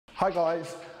Hi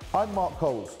guys, I'm Mark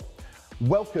Coles.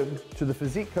 Welcome to the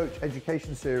Physique Coach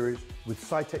Education Series with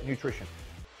Scitec Nutrition.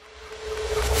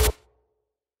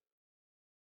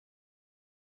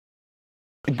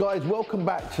 Guys, welcome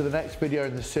back to the next video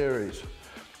in the series.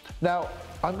 Now,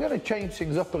 I'm going to change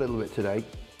things up a little bit today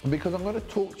because I'm going to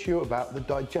talk to you about the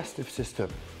digestive system.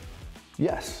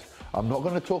 Yes, I'm not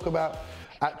going to talk about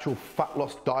actual fat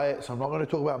loss diets. I'm not going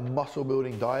to talk about muscle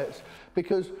building diets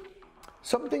because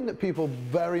something that people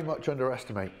very much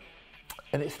underestimate,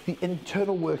 and it's the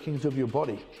internal workings of your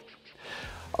body.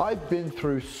 I've been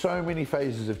through so many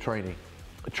phases of training.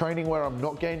 Training where I'm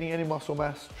not gaining any muscle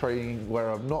mass, training where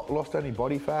I've not lost any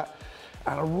body fat,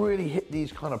 and I really hit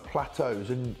these kind of plateaus,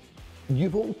 and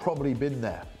you've all probably been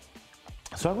there.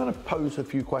 So I'm going to pose a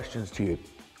few questions to you.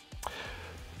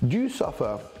 Do you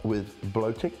suffer with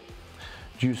bloating?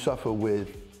 Do you suffer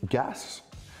with gas?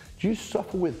 Do you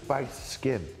suffer with bagged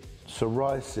skin,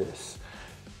 psoriasis,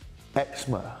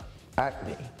 eczema,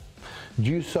 acne? Do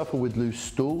you suffer with loose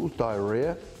stools,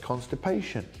 diarrhea,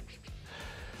 constipation?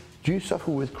 Do you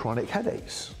suffer with chronic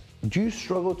headaches? Do you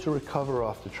struggle to recover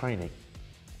after training?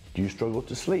 Do you struggle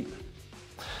to sleep?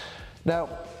 Now,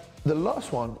 the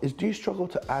last one is, do you struggle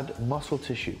to add muscle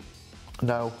tissue?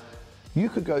 Now, you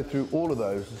could go through all of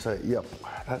those and say, yep,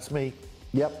 that's me.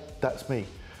 Yep, that's me.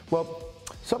 Well,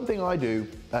 something I do,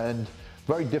 and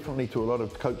very differently to a lot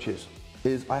of coaches,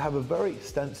 is I have a very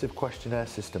extensive questionnaire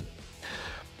system.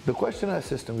 The questionnaire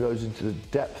system goes into the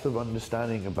depth of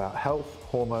understanding about health,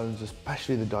 hormones,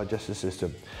 especially the digestive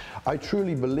system. I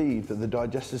truly believe that the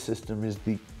digestive system is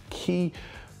the key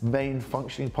main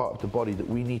functioning part of the body that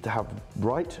we need to have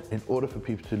right in order for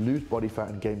people to lose body fat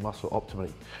and gain muscle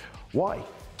optimally. Why?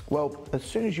 Well, as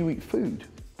soon as you eat food,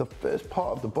 the first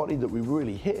part of the body that we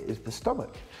really hit is the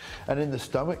stomach. And in the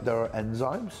stomach, there are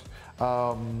enzymes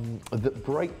that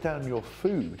break down your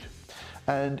food.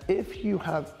 And if you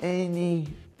have any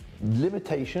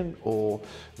limitation or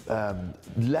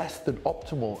less than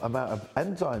optimal amount of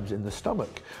enzymes in the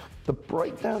stomach, the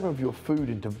breakdown of your food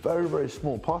into very, very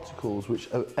small particles, which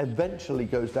eventually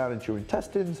goes down into your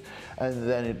intestines, and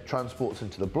then it transports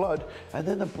into the blood, and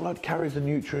then the blood carries the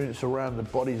nutrients around the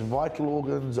body's vital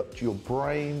organs, up to your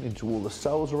brain, into all the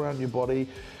cells around your body,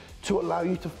 to allow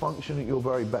you to function at your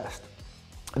very best.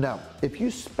 Now, if you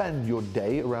spend your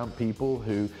day around people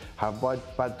who have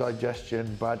bad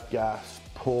digestion, bad gas,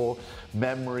 poor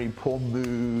memory, poor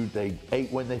mood, they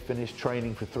ate when they finished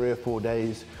training for 3 or 4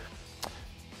 days,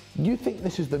 you think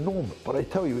this is the norm, but I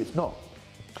tell you it's not.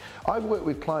 I've worked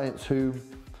with clients who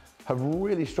have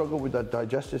really struggled with their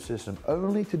digestive system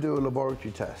only to do a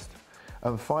laboratory test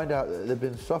and find out that they've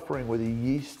been suffering with a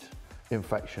yeast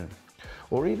infection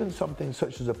or even something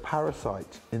such as a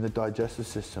parasite in the digestive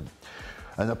system.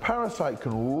 And the parasite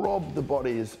can rob the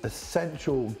body's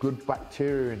essential good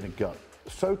bacteria in the gut.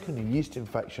 So can a yeast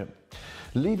infection,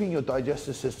 leaving your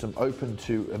digestive system open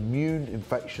to immune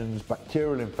infections,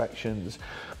 bacterial infections,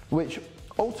 which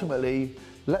ultimately,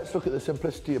 let's look at the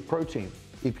simplicity of protein.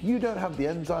 If you don't have the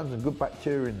enzymes and good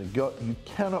bacteria in the gut, you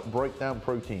cannot break down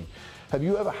protein. Have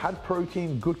you ever had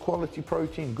protein, good quality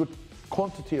protein, good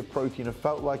quantity of protein, and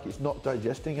felt like it's not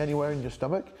digesting anywhere in your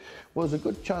stomach? Well, there's a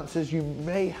good chance you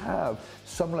may have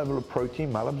some level of protein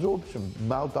malabsorption,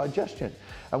 maldigestion.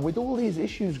 And with all these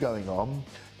issues going on,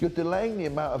 you're delaying the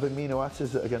amount of amino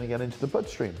acids that are going to get into the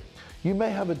bloodstream. You may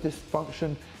have a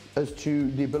dysfunction as to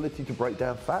the ability to break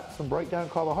down fats and break down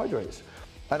carbohydrates.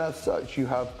 And as such, you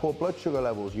have poor blood sugar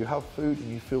levels, you have food and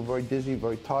you feel very dizzy,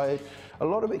 very tired. A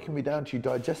lot of it can be down to your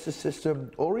digestive system,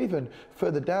 or even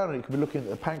further down, and it can be looking at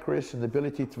the pancreas and the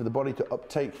ability for the body to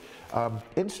uptake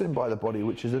insulin by the body,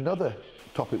 which is another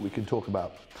topic we can talk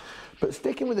about. But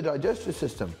sticking with the digestive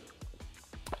system,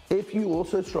 if you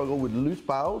also struggle with loose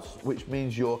bowels, which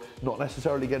means you're not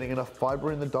necessarily getting enough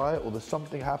fiber in the diet, or there's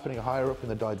something happening higher up in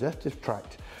the digestive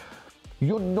tract,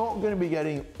 you're not going to be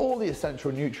getting all the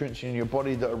essential nutrients in your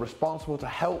body that are responsible to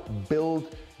help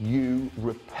build you,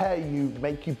 repair you,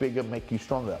 make you bigger, make you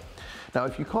stronger. Now,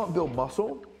 if you can't build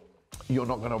muscle, you're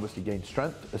not going to obviously gain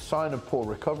strength. A sign of poor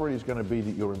recovery is going to be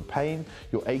that you're in pain,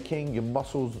 you're aching, your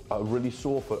muscles are really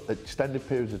sore for extended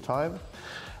periods of time.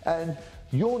 And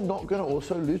you're not going to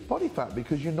also lose body fat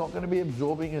because you're not going to be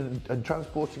absorbing and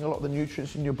transporting a lot of the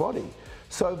nutrients in your body.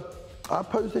 So I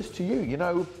pose this to you. You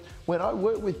know, when I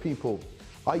work with people,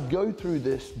 I go through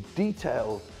this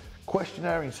detailed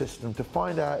questionnaire system to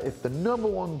find out if the number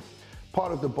one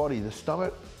part of the body, the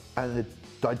stomach and the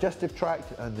digestive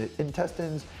tract and the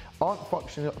intestines, aren't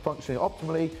functioning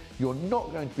optimally, you're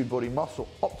not going to be building muscle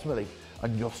optimally,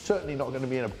 and you're certainly not going to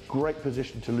be in a great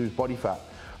position to lose body fat.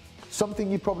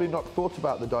 Something you probably not thought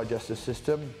about the digestive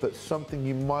system, but something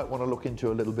you might want to look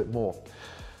into a little bit more.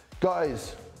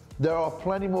 Guys, there are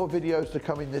plenty more videos to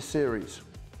come in this series.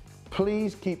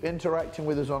 Please keep interacting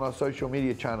with us on our social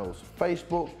media channels,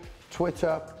 Facebook,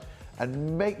 Twitter,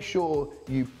 and make sure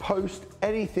you post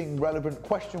anything relevant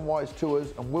question-wise to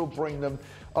us, and we'll bring them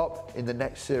up in the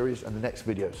next series and the next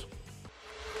videos.